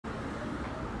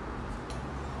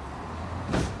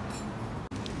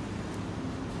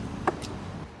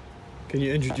Can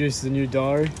you introduce the new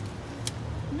diary?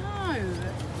 No.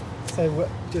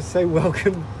 Just say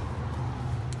welcome.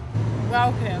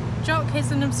 Welcome. Jock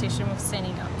has an obsession with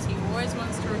Sanidumps. He always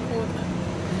wants to record them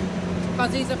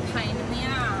because he's a pain in the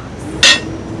ass.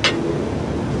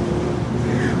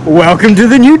 Welcome to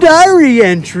the new diary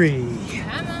entry.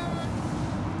 Come on.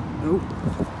 Oh.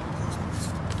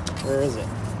 Where is it?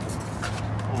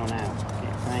 Oh no,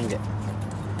 can't find it.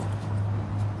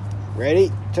 Ready?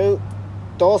 2,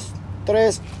 2,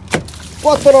 3,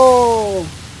 4.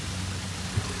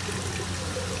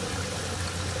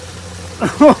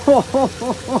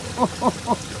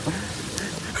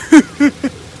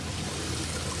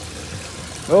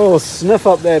 Oh, sniff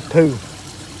up that poo.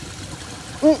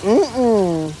 It's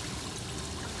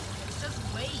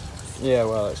just weeds. Yeah,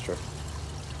 well, that's true.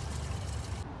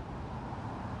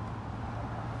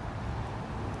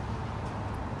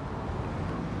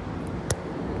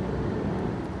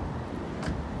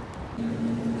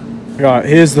 Right,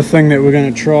 here's the thing that we're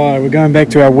going to try. We're going back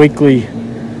to our weekly.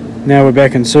 Now we're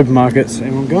back in supermarkets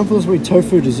and we're going for this wee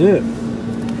tofu dessert.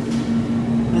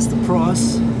 That's the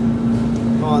price.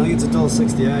 Oh, I think it's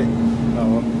 $1.68.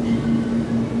 Oh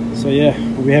well. So yeah,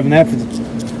 we'll be having that for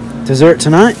the dessert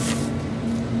tonight.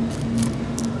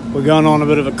 We're going on a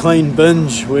bit of a clean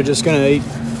binge. We're just going to eat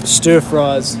stir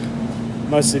fries,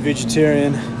 mostly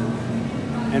vegetarian,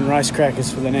 and rice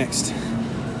crackers for the next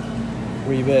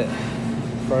wee bit.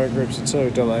 Pro groups are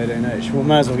 $2.18 each. We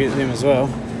might as well get them as well.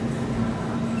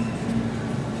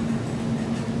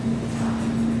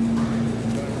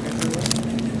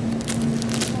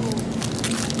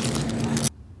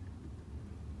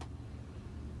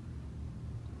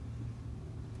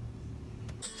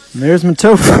 And there's my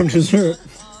tofu dessert.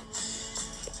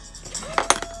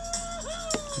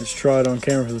 Let's try it on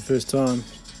camera for the first time.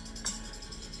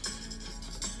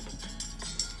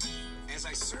 As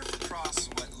I surf across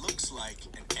what looks like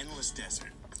an endless desert,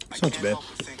 It's not too bad. help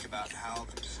but think about how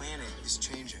the planet is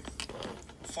changing.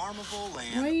 Farmable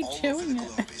land Why are you all over chewing the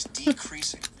it? globe is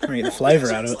decreasing. Trying to get the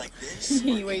flavour out of it. Like this,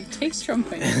 You eat teeth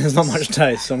trumping. There's not much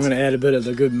taste, so I'm going to add a bit of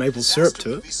the good maple syrup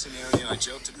to it. scenario I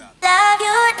joked about. Love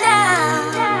you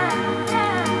now.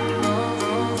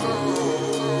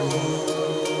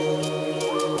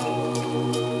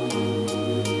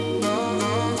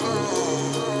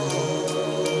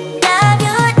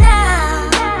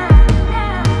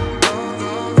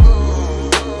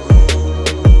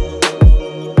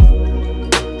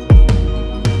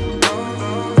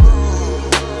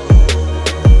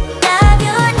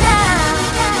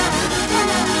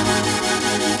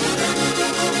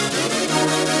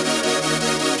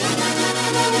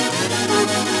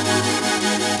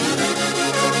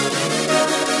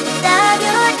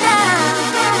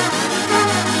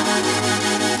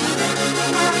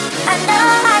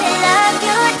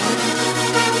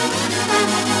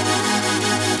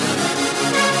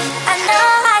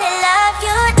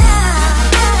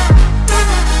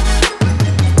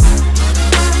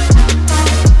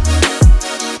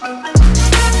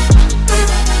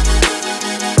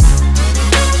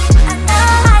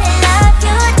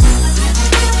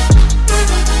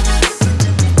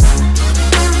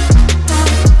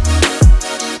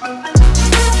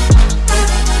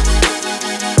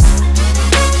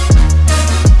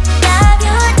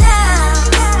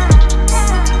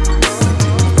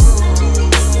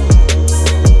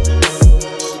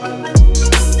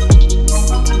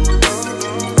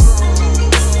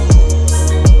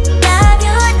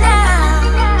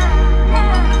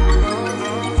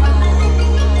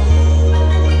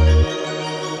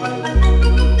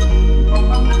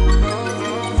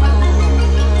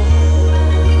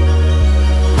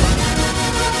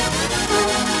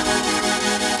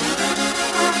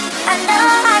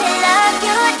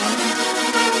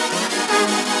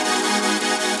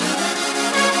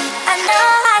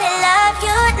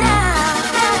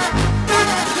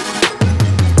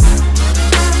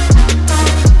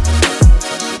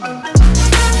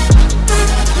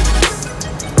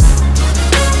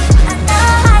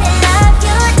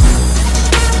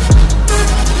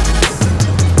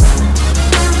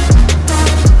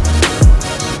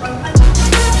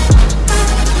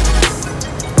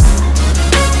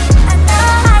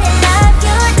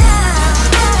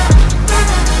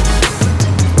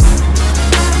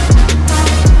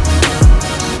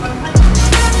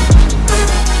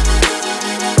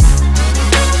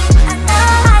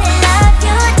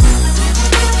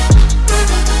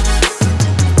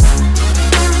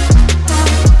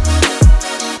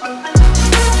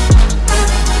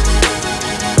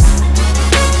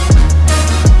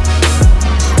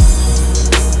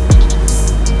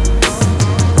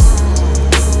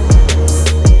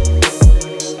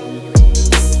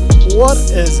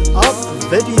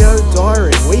 video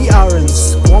diary. We are in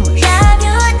Squamish. Love you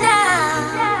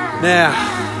now.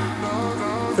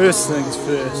 Now, first things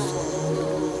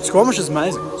first. Squamish is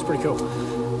amazing. It's pretty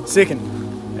cool. Second,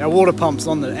 our water pump's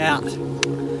on the out.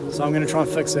 So I'm going to try and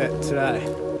fix that today.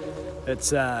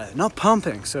 It's not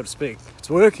pumping, so to speak. It's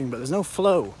working, but there's no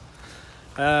flow.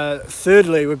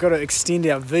 Thirdly, we've got to extend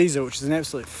our visa, which is an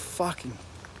absolute fucking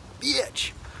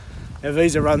bitch. Our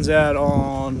visa runs out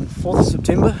on 4th of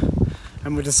September,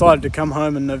 and we decided to come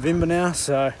home in November now,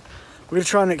 so we're going to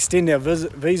try and extend our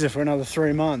visa for another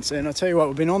 3 months. And I tell you what,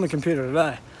 we've been on the computer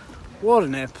today. What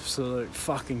an absolute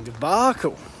fucking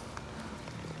debacle.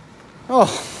 I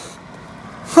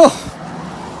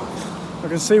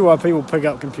can see why people pick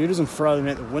up computers and throw them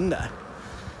out the window.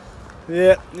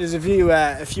 Yeah, there's a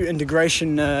few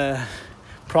integration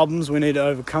problems we need to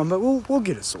overcome, but we'll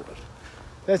get it sorted.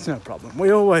 That's no problem. We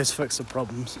always fix the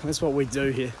problems. That's what we do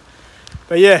here.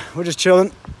 But yeah, we're just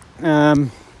chilling.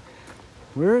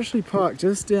 We're actually parked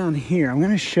just down here. I'm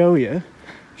going to show you.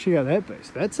 Check out that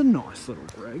beast. That's a nice little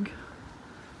rig.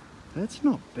 That's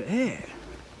not bad.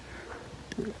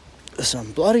 There's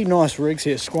some bloody nice rigs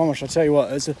here, Squamish. I tell you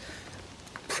what, it's a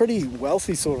pretty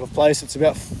wealthy sort of place. It's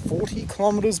about 40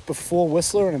 kilometres before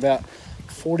Whistler and about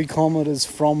 40 kilometres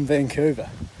from Vancouver.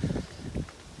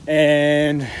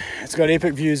 And it's got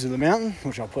epic views of the mountain,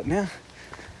 which I'll put now.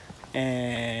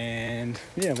 And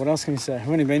yeah, what else can you say? I've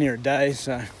only been here a day,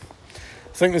 so I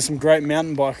think there's some great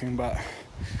mountain biking, but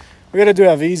we've got to do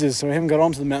our visas, so we haven't got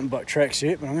onto the mountain bike tracks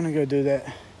yet, but I'm going to go do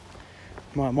that.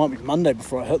 Might be Monday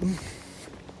before I hit them.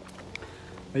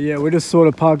 But yeah, we're just sort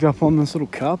of parked up on this little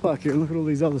car park here. Look at all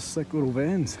these other sick little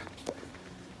vans.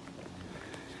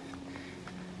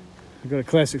 We've got a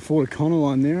classic Ford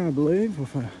Econoline there, I believe.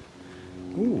 With a,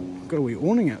 ooh, got a wee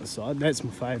awning out the side. That's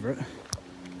my favourite.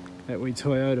 That wee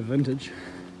Toyota vintage.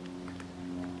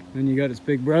 Then you got its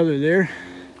big brother there,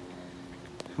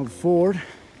 old Ford.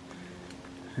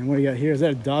 And what do you got here? Is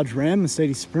that a Dodge Ram,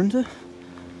 Mercedes Sprinter?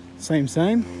 Same,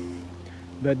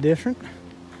 but different.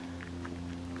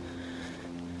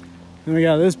 Then we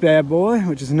got this bad boy,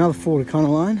 which is another Ford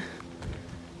Econoline.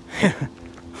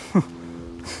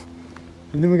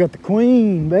 And then we got the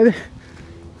Queen, baby.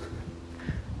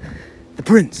 The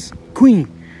Prince, Queen.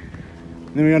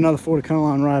 And then we got another Ford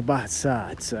Econoline right by its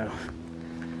side, so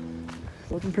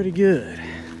looking pretty good.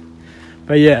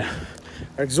 But yeah,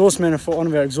 our exhaust manifold, one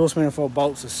of our exhaust manifold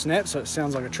bolts is snapped, so it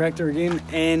sounds like a tractor again,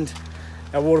 and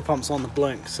our water pump's on the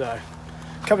blink. So a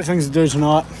couple of things to do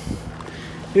tonight.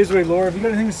 Here's where Laura. Have you got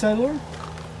anything to say, Laura?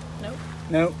 Nope.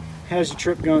 Nope. How's your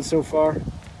trip going so far? Good.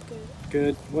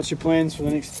 Good. What's your plans for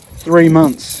the next 3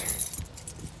 months?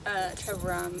 Travel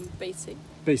around BC.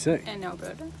 BC? And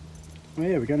Alberta. Oh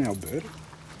yeah, we're going to Alberta.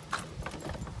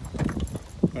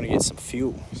 I'm going to get some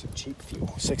fuel, some cheap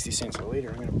fuel, 60 cents a litre.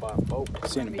 I'm going to buy a boat,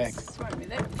 send it back. It won't be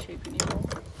that cheap anymore.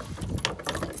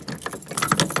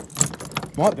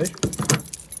 Might be.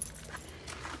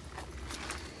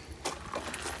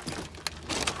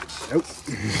 Nope.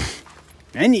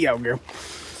 And you go, girl.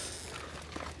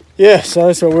 Yeah, so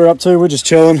that's what we're up to. We're just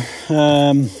chilling.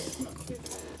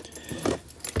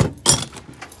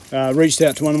 Reached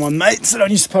out to one of my mates that I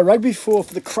used to play rugby for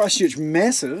the Christchurch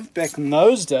Massive back in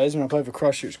those days when I played for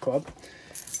Christchurch Club.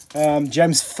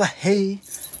 James Fahey.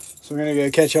 So we're going to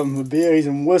go catch up with my beer. He's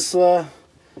in Whistler.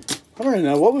 I don't really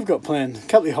know what we've got planned. A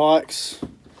couple of hikes.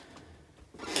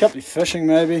 A couple of fishing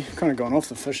maybe. Kind of gone off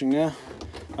the fishing now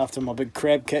after my big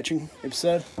crab catching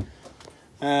episode.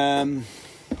 We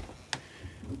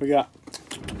got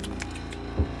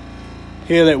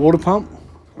here that water pump.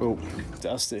 Oh,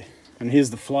 dusty. And here's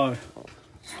the flow.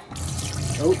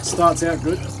 Oh, it starts out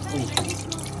good.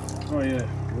 Oh yeah,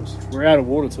 we're out of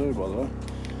water too, by the way.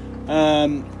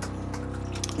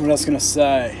 What else can I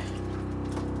say?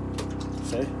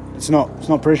 See, it's not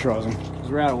pressurizing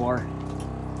because we're out of water.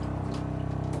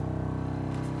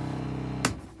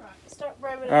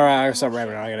 All right, I gotta stop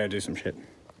rapping. I gotta do some shit.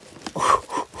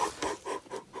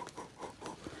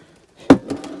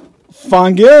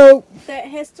 Fun go. That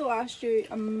has to last you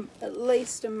at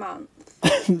least a month.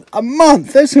 A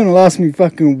month? That's gonna last me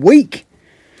fucking a week.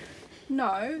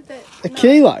 No, that a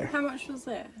kilo. How much was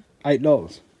that?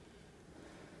 $8.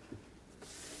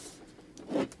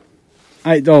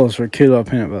 $8 for a kilo of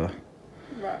peanut butter.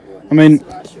 Right. Well, I mean,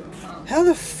 last you a month. how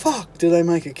the fuck do they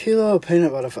make a kilo of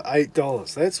peanut butter for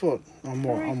 $8? That's what I'm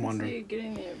wondering. So you're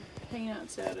getting their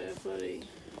peanuts out of bloody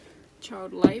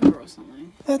child labour or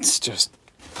something. That's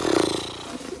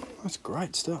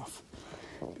great stuff.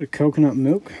 Bit of coconut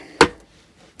milk.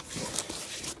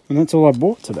 And that's all I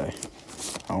bought today.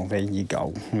 Oh, there you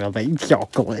go. Well, there's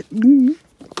chocolate.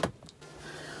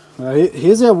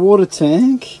 Here's our water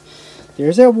tank.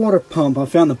 Here's our water pump. I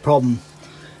found the problem.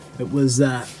 It was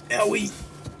our wee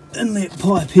inlet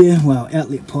pipe here, well,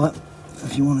 outlet pipe,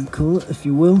 if you want to call it, if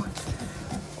you will,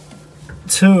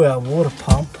 to our water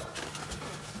pump.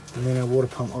 And then our water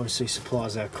pump obviously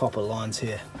supplies our copper lines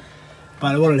here.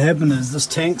 But what had happened is this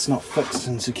tank's not fixed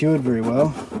and secured very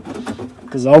well.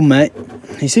 Because old mate,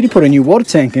 he said he put a new water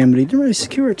tank in, but he didn't really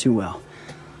secure it too well.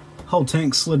 Whole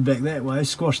tank slid back that way,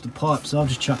 squashed the pipe, so I've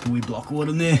just chucked a wee block of wood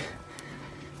in there.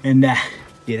 And yeah,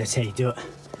 that's how you do it.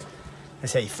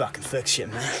 That's how you fucking fix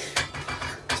shit, man.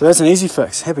 So that's an easy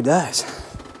fix. Happy days.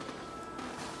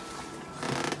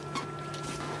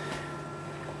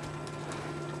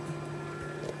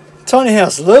 Tiny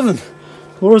house living.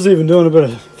 Laura's even doing a bit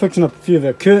of fixing up a few of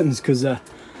our curtains because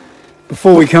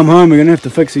before we come home we're gonna have to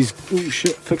fix these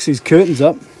fix these curtains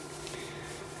up.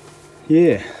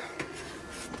 Yeah.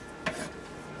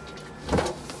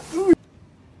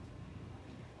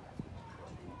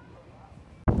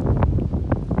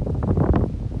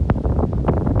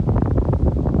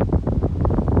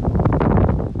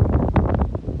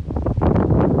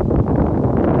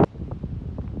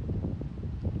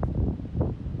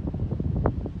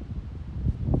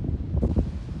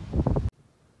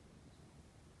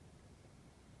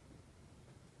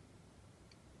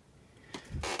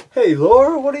 Hey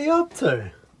Laura, what are you up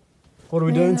to? What are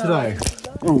we doing today?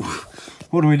 Oh,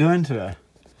 what are we doing today?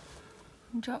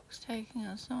 Jock's taking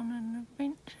us on an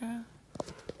adventure.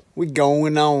 We're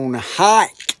going on a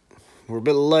hike. We're a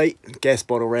bit late. Gas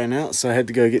bottle ran out, so I had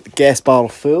to go get the gas bottle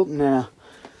filled. Now,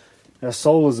 our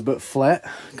solar's a bit flat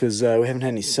because we haven't had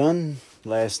any sun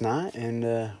last night, and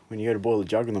when you go to boil the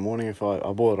jug in the morning, I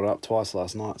boiled it up twice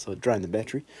last night, so it drained the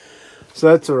battery. So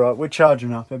that's alright, we're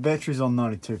charging up. Our battery's on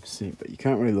 92%, but you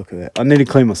can't really look at that. I need to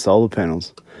clean my solar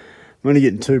panels. I'm only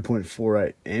getting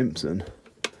 2.48 amps in.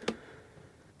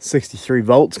 63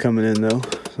 volts coming in though,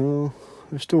 so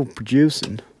they're still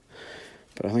producing.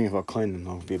 But I think if I clean them,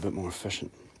 I'll be a bit more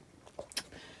efficient.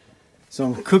 So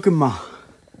I'm cooking my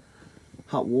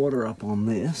hot water up on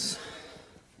this.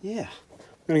 Yeah,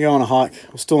 I'm gonna go on a hike.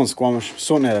 We're still in Squamish,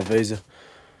 sorting out our visa.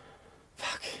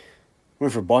 Fuck.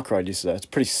 Went for a bike ride yesterday. It's a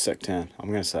pretty sick town.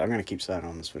 I'm gonna keep saying it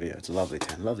on this video. It's a lovely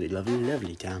town. Lovely, lovely,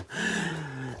 lovely town.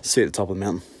 See at the top of the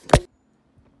mountain.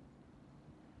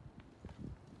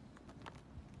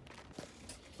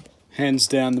 Hands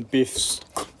down the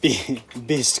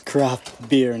best craft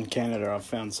beer in Canada I've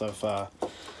found so far.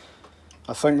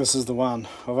 I think this is the one.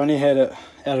 I've only had it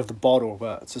out of the bottle,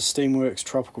 but it's a Steamworks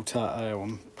Tropical Tart Ale.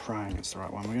 I'm praying it's the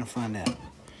right one. We're gonna find out.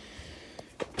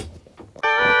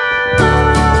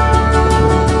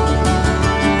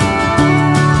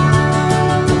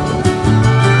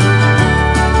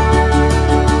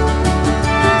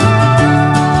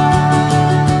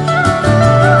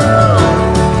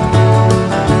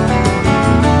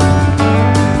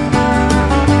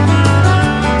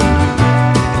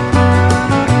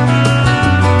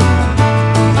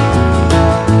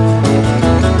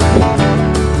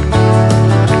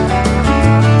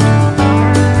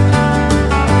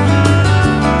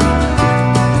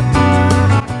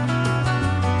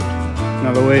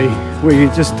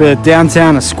 We're just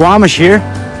downtown of Squamish here.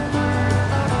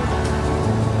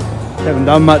 Haven't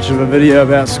done much of a video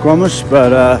about Squamish,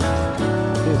 but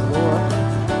here's Laura.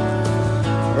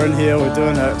 We're in here, we're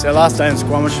doing it's our last day in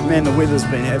Squamish. Man, the weather's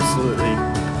been absolutely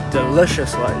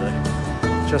delicious lately.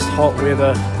 Just hot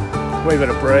weather, wee bit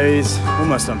of breeze,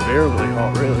 almost unbearably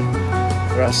hot really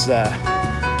for us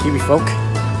Kiwi folk.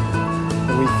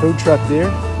 A wee food truck there,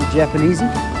 the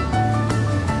Japanesey.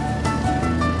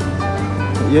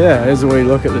 Yeah, here's a wee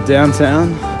look at the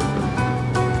downtown.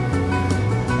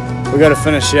 We've got to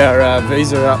finish our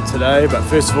visa up today, but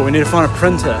first of all we need to find a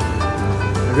printer.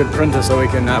 A good printer so we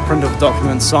can print off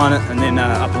documents, sign it, and then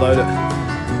upload it,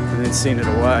 and then send it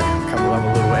away. A couple of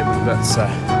other little admin bits, so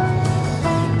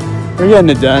we're getting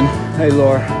it done. Hey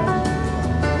Laura.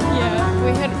 Yeah,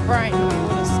 we had a brain. We would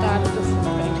have started this in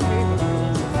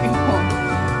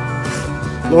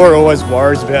Vancouver. Laura always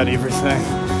worries about everything.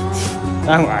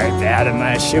 Don't worry about it,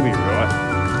 mate. She'll be right.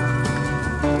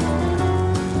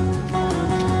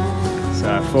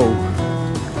 So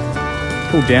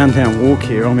full downtown walk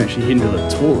here. I'm actually heading to the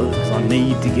toilet because I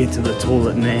need to get to the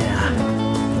toilet now.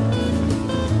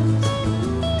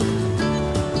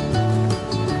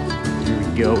 Here we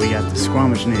go. We got the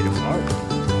Squamish Native Art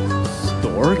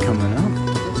store coming up.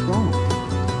 What's wrong?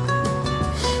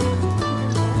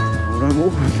 Hold on,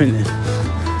 walk up in there.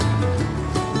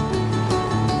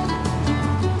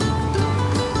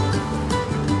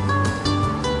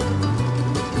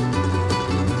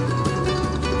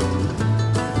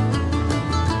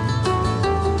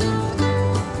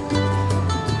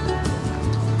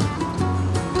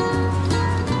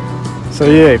 So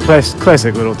yeah,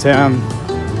 classic little town.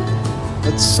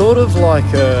 It's sort of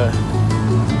like a,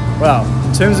 well,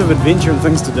 in terms of adventure and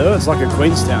things to do, it's like a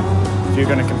Queenstown, if you're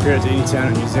going to compare it to any town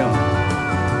in New Zealand.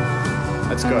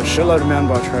 It's got a shitload of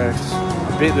mountain bike tracks.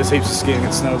 I bet there's heaps of skiing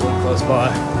and snowboarding close by.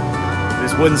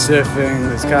 There's windsurfing,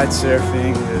 there's kite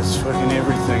surfing, there's fucking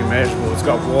everything imaginable. It's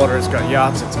got water, it's got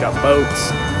yachts, it's got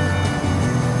boats.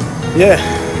 Yeah,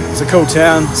 it's a cool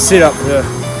town, set up for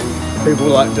people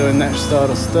like doing that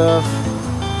sort of stuff.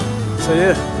 So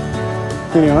yeah,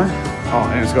 anyway. Oh,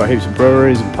 and it's got heaps of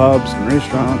breweries and pubs and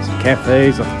restaurants and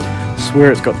cafes. I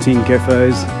swear it's got 10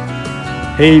 cafes.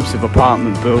 Heaps of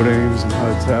apartment buildings and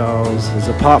hotels. There's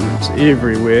apartments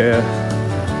everywhere.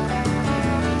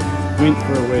 Went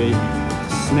for a wee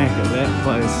snack at that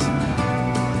place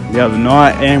the other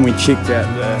night, and we checked out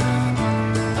the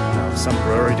some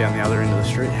brewery down the other end of the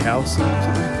street, House or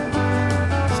something.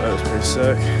 So it was pretty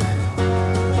sick.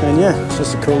 And yeah, it's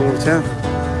just a cool little town.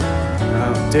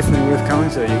 Definitely worth coming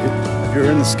to. If you're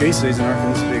in the ski season, I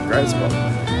reckon this would be a great spot.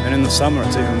 And in the summer,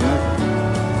 it's even more.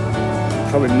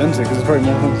 Probably minty, because there's probably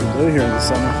more things to do here in the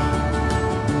summer.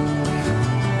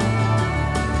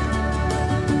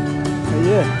 But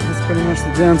yeah, that's pretty much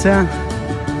the downtown.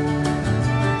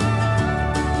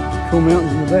 Cool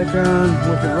mountains in the background,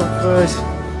 wicked rock face.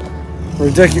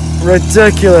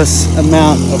 Ridiculous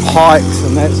amount of hikes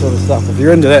and that sort of stuff. If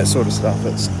you're into that sort of stuff,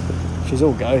 she's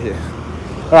all go here.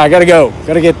 Alright, gotta go.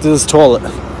 Gotta get to this toilet.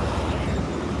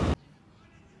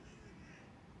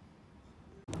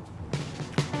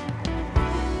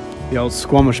 The old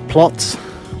Squamish plots.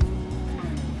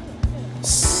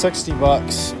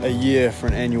 $60 a year for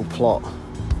an annual plot.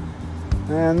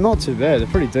 And not too bad, they're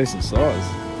pretty decent size.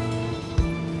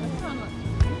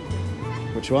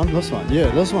 Which one? This one? Yeah,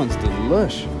 this one's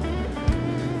delish.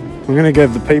 I'm gonna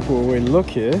give the people a wee look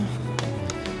here.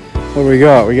 What do we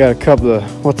got? We got a couple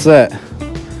of, what's that?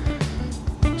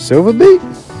 Silver beet?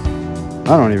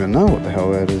 I don't even know what the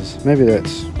hell that is. Maybe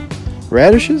that's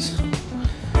radishes?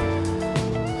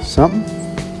 Something.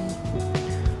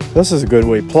 This is a good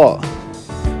wee plot.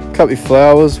 Couple of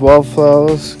flowers,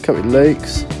 wildflowers, couple of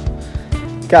leeks,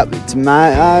 couple of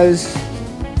tomatoes.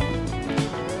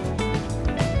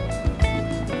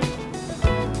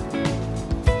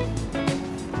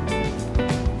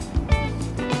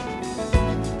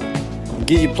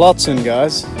 Get your plots in,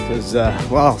 guys, because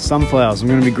wow, sunflowers. I'm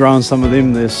going to be growing some of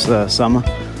them this summer.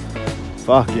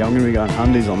 Fuck yeah, I'm going to be going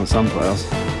hundies on the sunflowers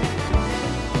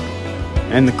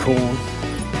and the corn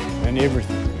and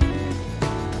everything.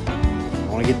 I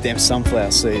want to get them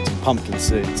sunflower seeds and pumpkin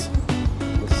seeds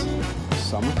this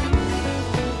summer.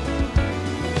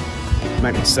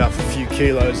 Make myself a few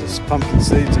kilos of pumpkin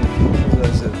seeds and a few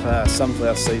kilos of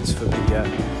sunflower seeds for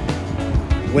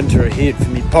the winter ahead for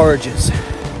me porridges.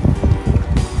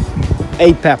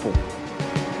 Apple.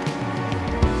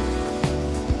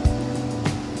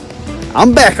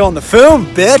 I'm back on the film,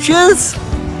 bitches!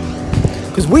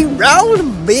 Cause we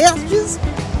rolling, bitches!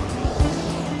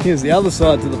 Here's the other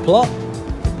side to the plot.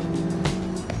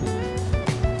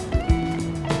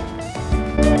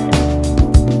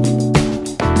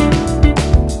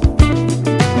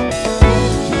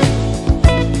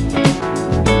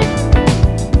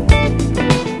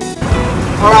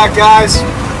 Alright guys,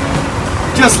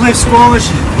 just left Squamish,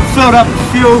 filled up the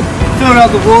fuel, filled up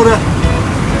the water,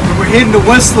 and we're heading to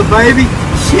Whistler, baby.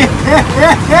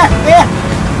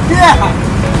 Yeah!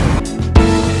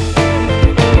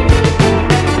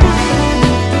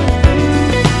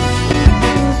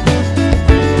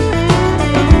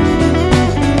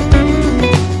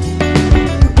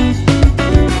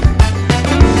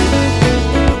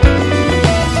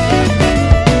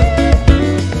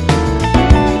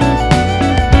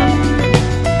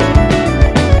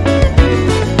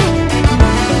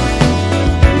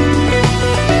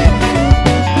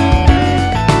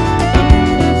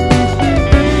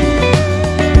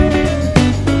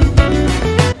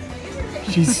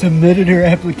 She submitted her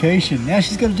application. Now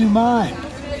she's got to do mine. No,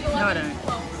 I don't.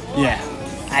 Yeah,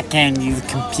 I can't use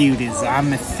computers.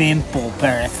 I'm a simple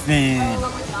person.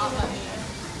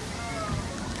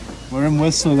 We're in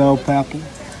Whistler though, Papel.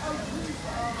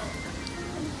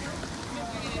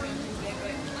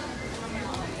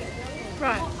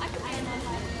 Right.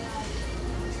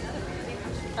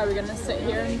 Are we going to sit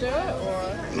here and do it,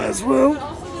 or? Might as well.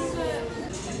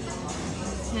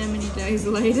 How many days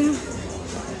later?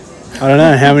 I don't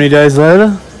know, how many days later?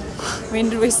 When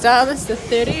did we start this? The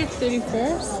 30th,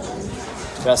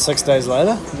 31st? About 6 days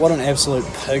later. What an absolute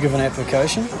pig of an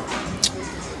application.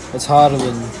 It's harder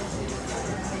than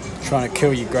trying to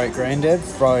kill your great-granddad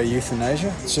via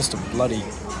euthanasia. It's just a bloody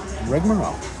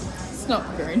rigmarole. It's not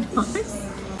very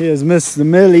nice. Here's Mr.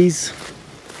 Millie's.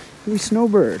 We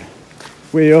snowbird.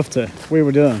 Where are you off to? Where are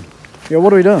we doing? Yeah,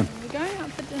 what are we doing? We're going out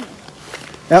for dinner.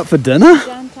 Out for dinner?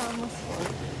 Downtown Whistler.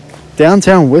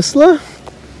 Downtown Whistler?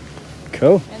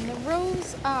 Cool. And the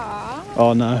rules are...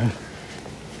 Oh no.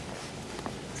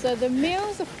 So the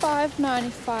meals are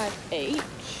 $5.95 each,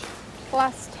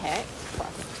 plus tax,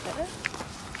 plus tip.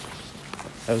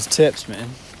 Those tips, man.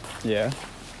 Yeah.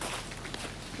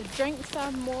 The drinks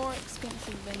are more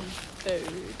expensive than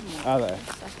food. Are they? I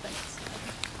think so.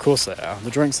 Of course they are.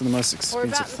 The drinks are the most Or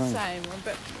expensive about the thing. same, or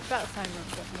about the same or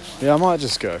a bit more. Yeah, I might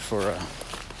just go for a...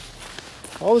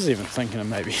 I was even thinking of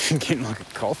maybe getting like a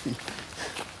coffee.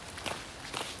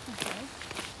 Okay.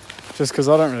 Just because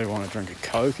I don't really want to drink a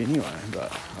Coke anyway,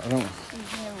 but I don't... You can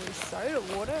have a little soda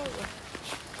water with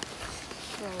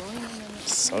lime in it.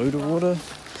 Soda water?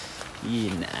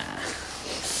 Yeah, nah.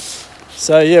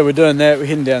 So yeah, we're doing that. We're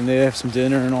heading down there, have some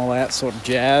dinner and all that sort of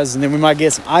jazz. And then we might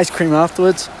get some ice cream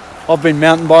afterwards. I've been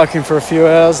mountain biking for a few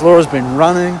hours. Laura's been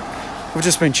running. We've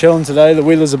just been chilling today. The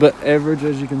weather's a bit average,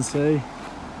 as you can see.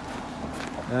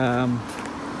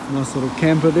 Nice little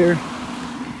camper there.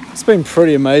 It's been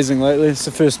pretty amazing lately. It's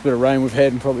the first bit of rain we've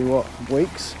had in probably, what,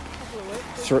 weeks?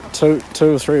 Two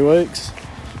or 3 weeks.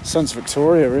 Since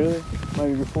Victoria, really.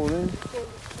 Maybe before then.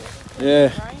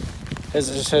 Yeah. It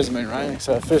just hasn't been raining,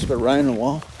 so first bit of rain in a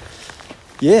while.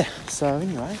 Yeah, so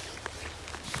anyway.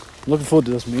 Looking forward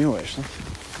to this meal, actually.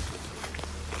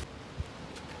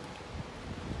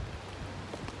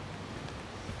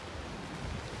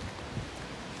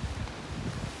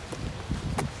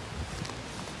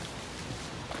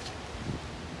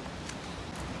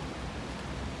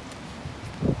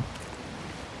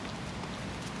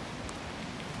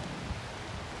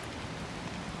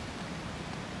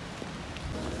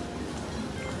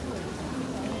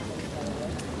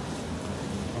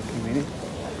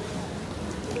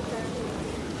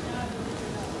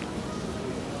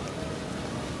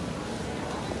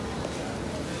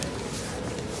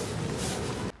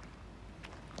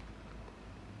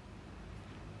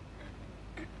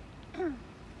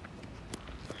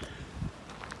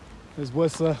 There's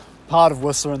Whistler, part of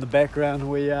Whistler in the background.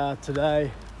 We are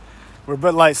today. We're a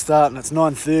bit late starting. It's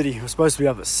 9:30. We're supposed to be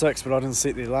up at 6, but I didn't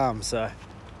set the alarm, so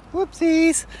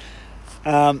whoopsies.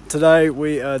 Today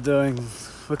we're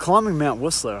climbing Mount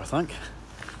Whistler, I think.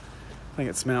 I think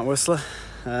it's Mount Whistler.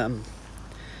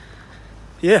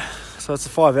 Yeah, so it's a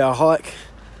 5-hour hike.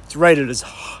 It's rated as,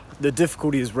 the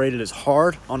difficulty is rated as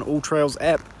hard on All Trails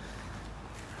app.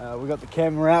 We got the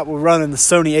camera out. We're running the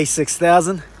Sony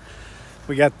A6000.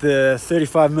 We got the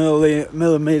 35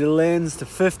 millimeter lens to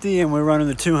 50, and we're running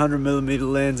the 200 millimeter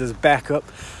lens as a backup,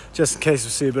 just in case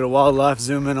we see a bit of wildlife.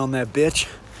 Zoom in on that bitch,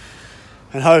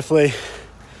 and hopefully,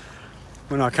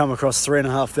 when I come across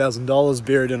 $3,500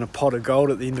 buried in a pot of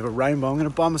gold at the end of a rainbow, I'm going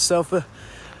to buy myself a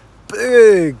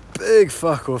big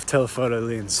fuck off telephoto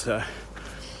lens, so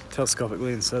telescopic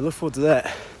lens. So look forward to that.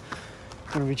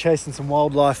 I'm going to be chasing some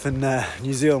wildlife in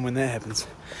New Zealand when that happens.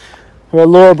 We got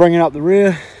Laura bringing up the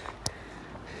rear.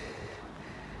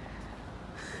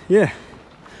 Yeah.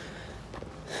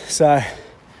 So,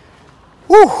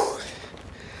 woo.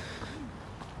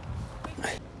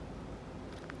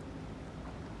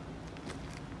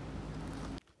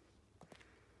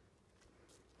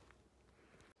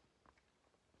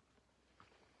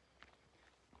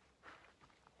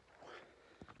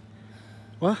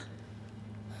 What?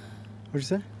 What'd you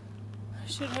say? I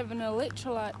should have an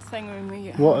electrolyte thing when we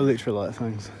get What home electrolyte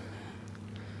things?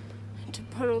 to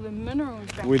put all the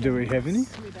minerals back. Do we have any?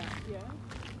 Yeah.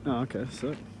 Oh, okay,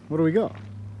 so what do we got?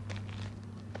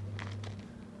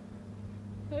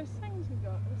 Those things we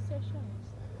got, the sachets.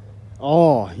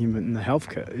 Oh, you meant in the health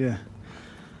kit, yeah.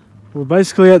 We're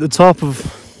basically at the top of,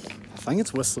 I think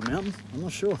it's Whistler Mountain, I'm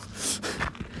not sure.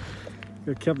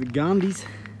 Got a couple of Gandhis.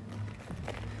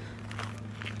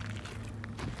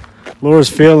 Laura's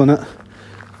feeling it.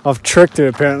 I've tricked her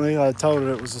apparently. I told her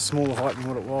it was a smaller hike than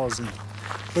what it was, and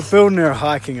we're building her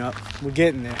hiking up. We're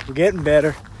getting there. We're getting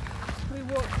better. We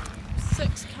walked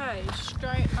 6k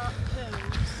straight up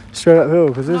hills. Straight uphill,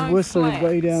 because there's No Whistler flats.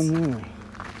 way down there.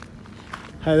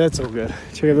 Hey, that's all good.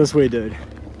 Check out this wee dude.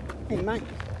 Hey mate,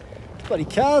 bloody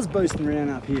cars boosting around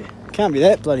up here. Can't be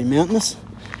that bloody mountainous.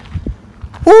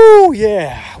 Woo,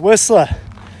 yeah, Whistler.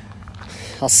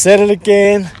 I'll say it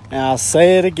again, and I'll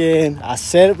say it again. I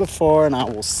said it before, and I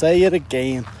will say it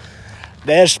again.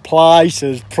 This place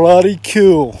is bloody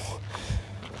cool.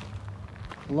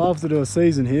 I'd love to do a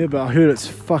season here, but I heard it's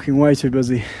fucking way too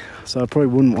busy, so I probably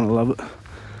wouldn't want to love it.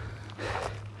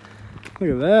 Look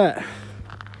at that.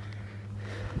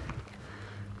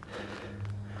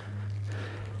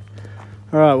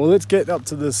 Alright, well let's get up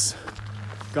to this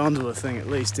gondola thing at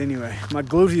least anyway. My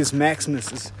gluteus maximus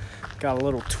has got a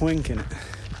little twink in it.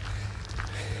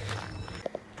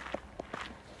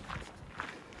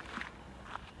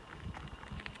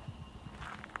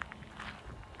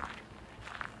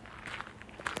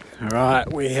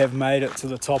 Alright, we have made it to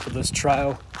the top of this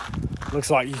trail.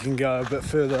 Looks like you can go a bit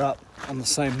further up on the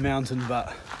same mountain,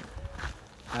 but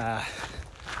I'm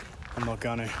not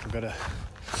gonna.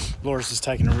 Laura's just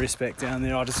taking a rest back down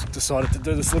there. I just decided to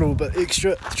do this little bit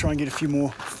extra to try and get a few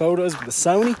more photos with the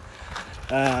Sony.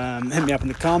 Hit me up in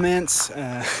the comments.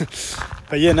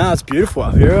 But yeah, no, it's beautiful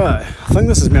up here. I think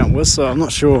this is Mount Whistler. I'm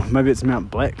not sure. Maybe it's Mount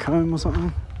Blackcomb or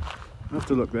something. I'll have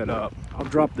to look that up. I'll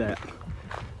drop that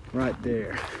right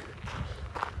there.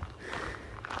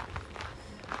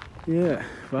 Yeah,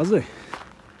 buzzy.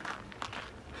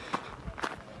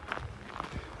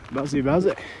 Buzzy.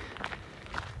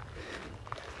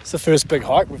 It's the first big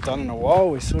hike we've done in a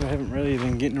while. We sort of haven't really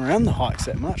been getting around the hikes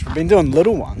that much. We've been doing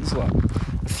little ones, like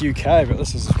a few K, but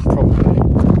this is probably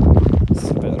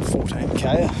about a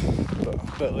 14K, but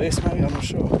a bit less maybe, I'm not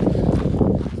sure.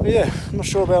 But yeah, I'm not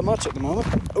sure about much at the moment.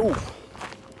 Ooh.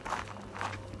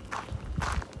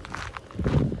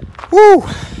 Woo!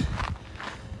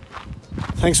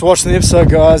 Thanks for watching the episode,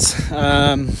 guys.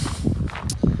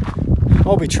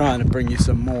 I'll be trying to bring you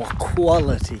some more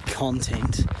quality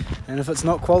content, and if it's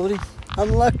not quality,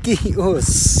 unlucky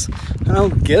us. I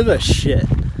don't give a shit.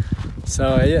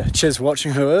 So yeah, cheers for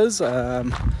watching, who is.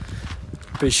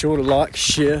 Be sure to like,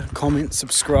 share, comment,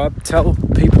 subscribe, tell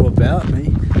people about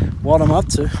me, what I'm up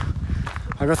to.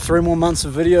 I got 3 more months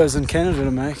of videos in Canada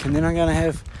to make, and then I'm going to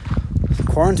have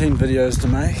quarantine videos to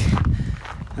make.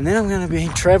 And then I'm going to be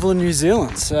travelling New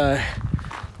Zealand, so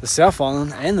the South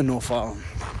Island and the North Island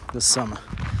this summer.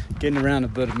 Getting around a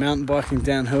bit of mountain biking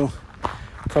downhill,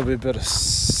 probably a bit of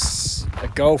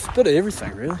golf, a bit of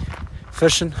everything really.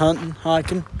 Fishing, hunting,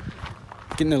 hiking,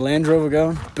 getting a Land Rover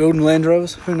going, building Land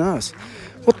Rovers, who knows.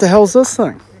 What the hell's this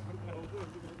thing?